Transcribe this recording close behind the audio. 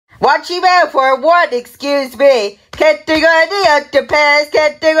Watching out for what? Excuse me. Getting ready at the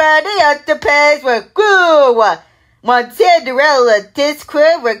pass. We're cool. One Cinderella, this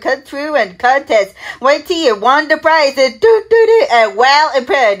crew will come through and contest. Wait till you won the prize and and well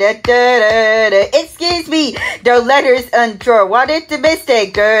impaired. Excuse me, the letters undrawn. What is the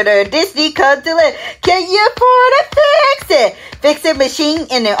mistake? Disney comes to live. Can you afford to fix it? Fix a machine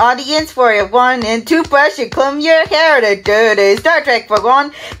in the audience for a 1 and 2 brush and comb your hair. Star Trek for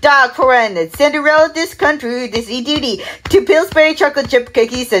 1, dog for 1. Cinderella, this country, Disney duty. 2 Pillsbury chocolate chip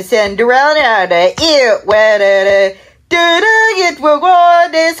cookies and Cinderella. It will go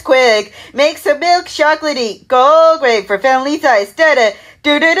Nesquik. Make some milk chocolatey. Gold grade for family size. Nesquik.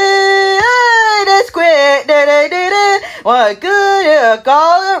 One good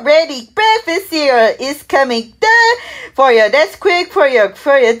already. Breakfast cereal is coming for you. Nesquik for you.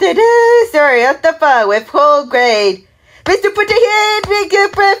 Sorry, up the phone with whole grade. Mr. Put your hand, make your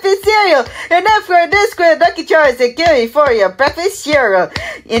breakfast cereal. Enough for this good Lucky Charms and give for your breakfast cereal.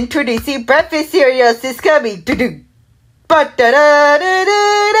 Introducing breakfast cereals is coming.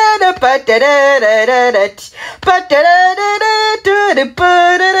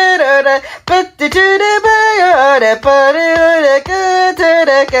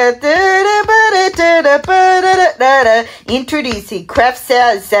 Introducing Kraft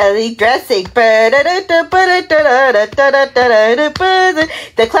salad dressing.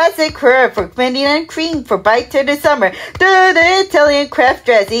 The classic herb for blending and cream for bite to the summer. The Italian Kraft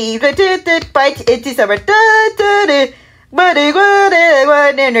dressing. Bite into summer.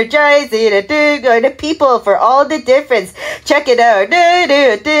 Energizing the people for all the difference. Check it out.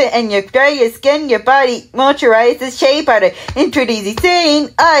 And you dry your skin, your body moisturizes shea butter. Introducing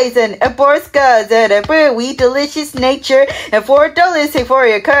saying eyes and a borskas and a we delicious nature and $4 for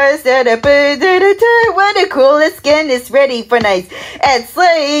your cars and a when the coolest skin is ready for nice and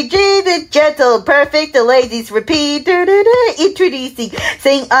slay the gentle perfect the ladies repeat. Introducing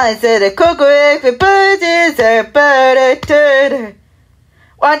saying eyes and a cocoa for buzzes and butter.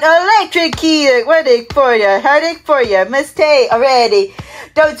 One electric key waiting for you, heartache for you, must stay already.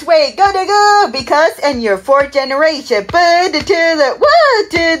 Don't wait, go, because and your 4th generation. But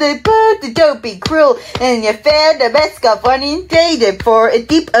don't be cruel. And your fan, the mascot, orientated for a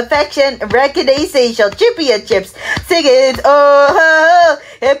deep affection, recognition, championships. Sing it, oh,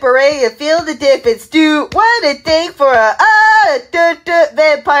 and parade and feel the difference. Do what a thing for a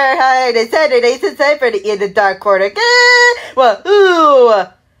vampire hide and Saturdays and Sunday in the dark corner. Well, ooh.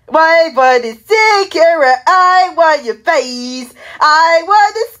 Why want to say, Kara, I want your face. I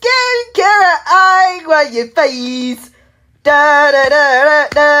want to skin, Kara, I want your face.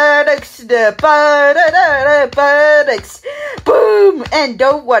 Boom, and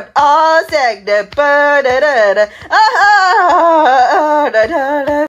don't want all sang the